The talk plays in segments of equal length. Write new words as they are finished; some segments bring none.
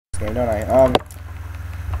game, don't I?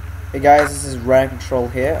 Hey guys, this is Random Control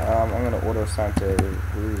here. I'm gonna auto assign to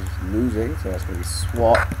who's losing, so that's gonna be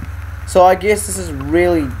SWAT. So I guess this is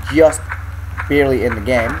really just barely in the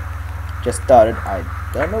game. Just started. I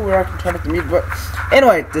don't know where I can turn up the music, but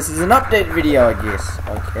anyway, this is an update video, I guess.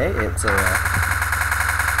 Okay, it's a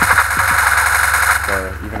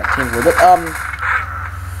so even at teams a little bit.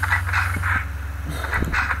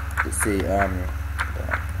 Let's see.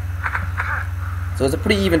 So it's a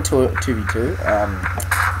pretty even 2v2.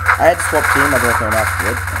 I had to swap team. I don't know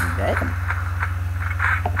afterwards. And damn.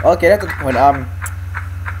 Okay, that's the point.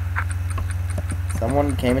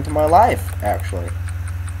 Someone came into my life, actually.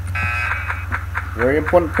 Very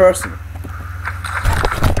important person.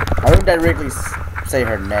 I won't directly say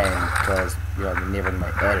her name because you know they never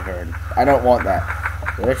might edit her. I don't want that.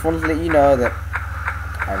 So I just wanted to let you know that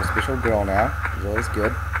I have a special girl now. She's always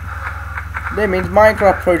good. That means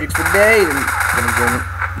Minecraft projects for days. And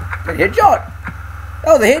a headshot.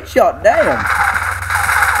 Oh, the headshot. Damn.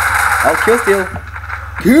 Oh, kill steal.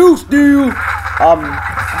 Kill steal. I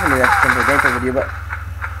don't know that's a gameplay video, but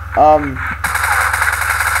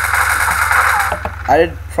I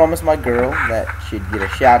did promise my girl that she'd get a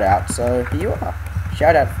shout out, so here you are.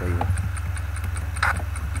 Shout out for you.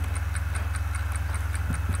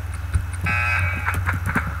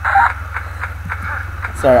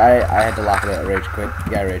 Sorry, I had to laugh at that rage quit.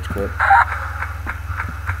 Yeah, rage quit.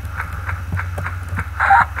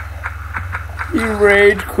 You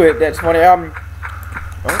rage quit, that's funny. Oh.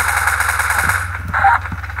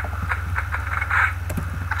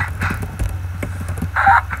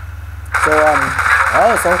 So,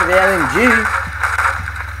 oh, someone for the LMG.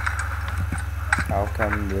 How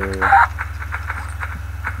come the...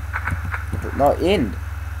 not end?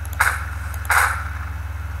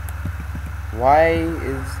 Why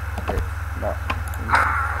is it not...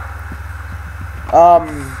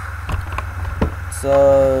 So,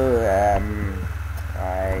 I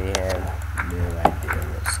have no idea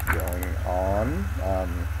what's going on.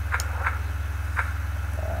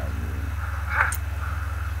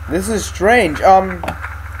 This is strange.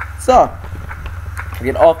 So, to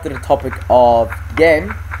get off to the topic of the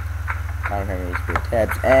game, I don't have any spare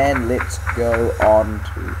tabs, and let's go on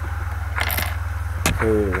to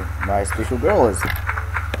who my special girl is.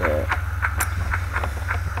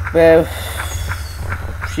 Well,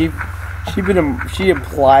 she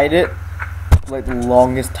implied it like the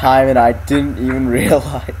longest time, and I didn't even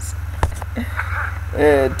realize.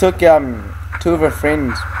 It took two of her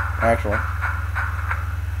friends actually,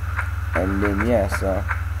 and then yeah, so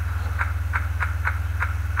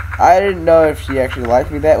I didn't know if she actually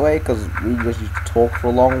liked me that way because we just used to talk for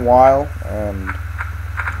a long while, and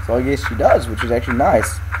so I guess she does, which is actually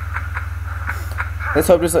nice. Let's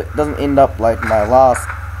hope this doesn't end up like my last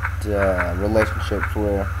relationship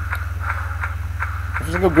where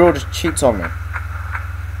every single girl just cheats on me.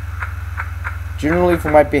 Generally for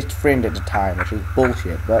my best friend at the time, which is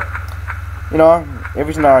bullshit, but you know,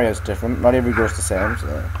 every scenario is different, not every girl's the same, so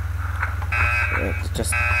let's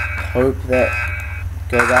just hope that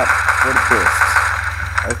goes out for the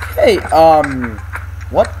best. Okay,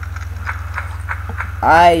 what?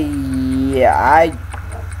 I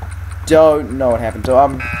don't know what happened, so I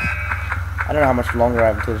don't know how much longer I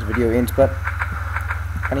have until this video ends, but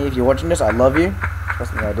honey, if you're watching this, I love you.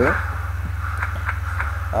 Trust me, I do.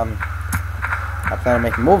 I plan on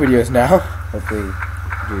making more videos now. Hopefully,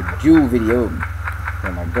 do a dual video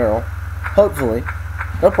with my girl. Hopefully,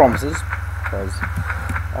 no promises, because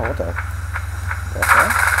oh, what the? Okay.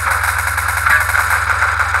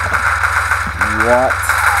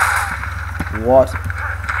 What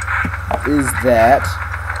is that?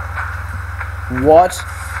 What?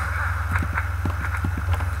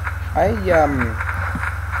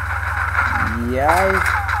 Yeah,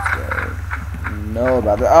 I don't know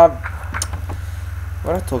about that.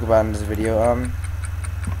 What did I talk about in this video? I'm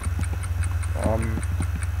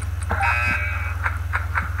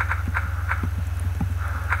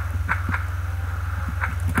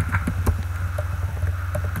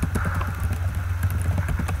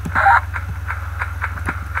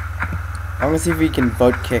gonna see if we can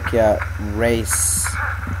vote kick Race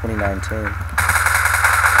 2019.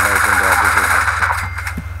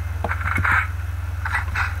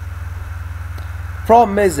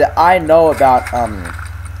 Problem is that I know about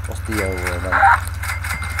what's the word?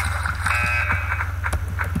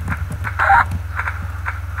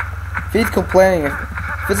 Feed complaining if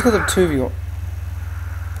physical of 2 of you.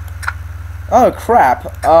 Oh crap.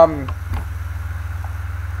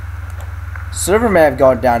 Server may have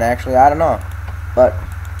gone down actually, I don't know. But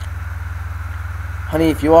honey,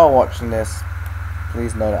 if you are watching this,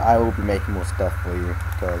 please know that I will be making more stuff for you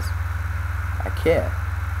because I care.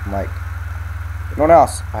 I'm like no one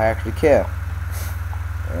else. I actually care.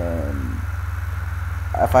 And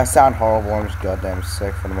if I sound horrible, I'm just goddamn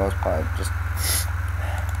sick for the most part. Just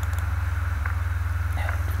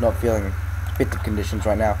not feeling fit conditions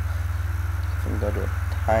right now. So I'm going to do a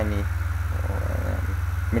tiny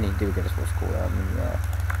mini do get us full school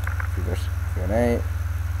reverse Q&A.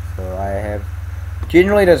 So I have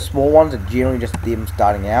generally the small ones are generally just them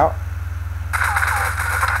starting out.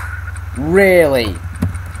 Really?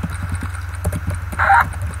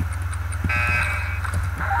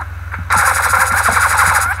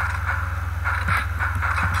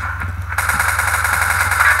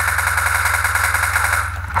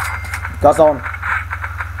 Got on.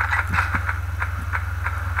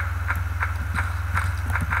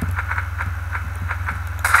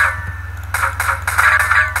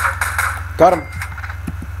 Got him.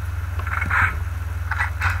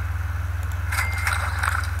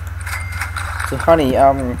 So, honey, you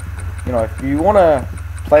know, if you wanna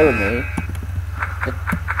play with me,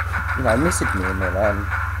 you know, message me and all that.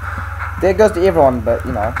 That goes to everyone, but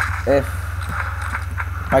you know, if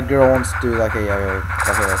my girl wants to do like a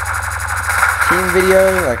team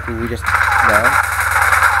video, like we just, you know,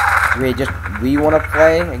 we want to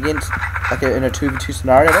play against like in a 2v2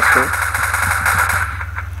 scenario, that's cool.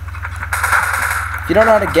 If you don't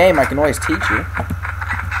know how to game, I can always teach you.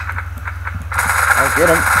 Oh, get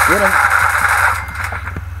him.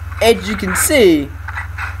 As you can see,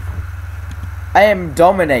 I am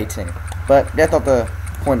dominating, but that's not the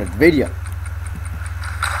point of the video.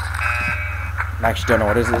 I actually don't know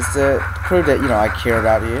what it is. It's to prove that, you know, I care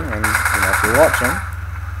about you, and, you know, if you're watching,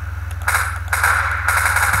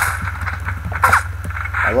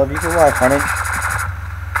 I love you for life, honey.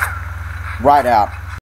 Right out.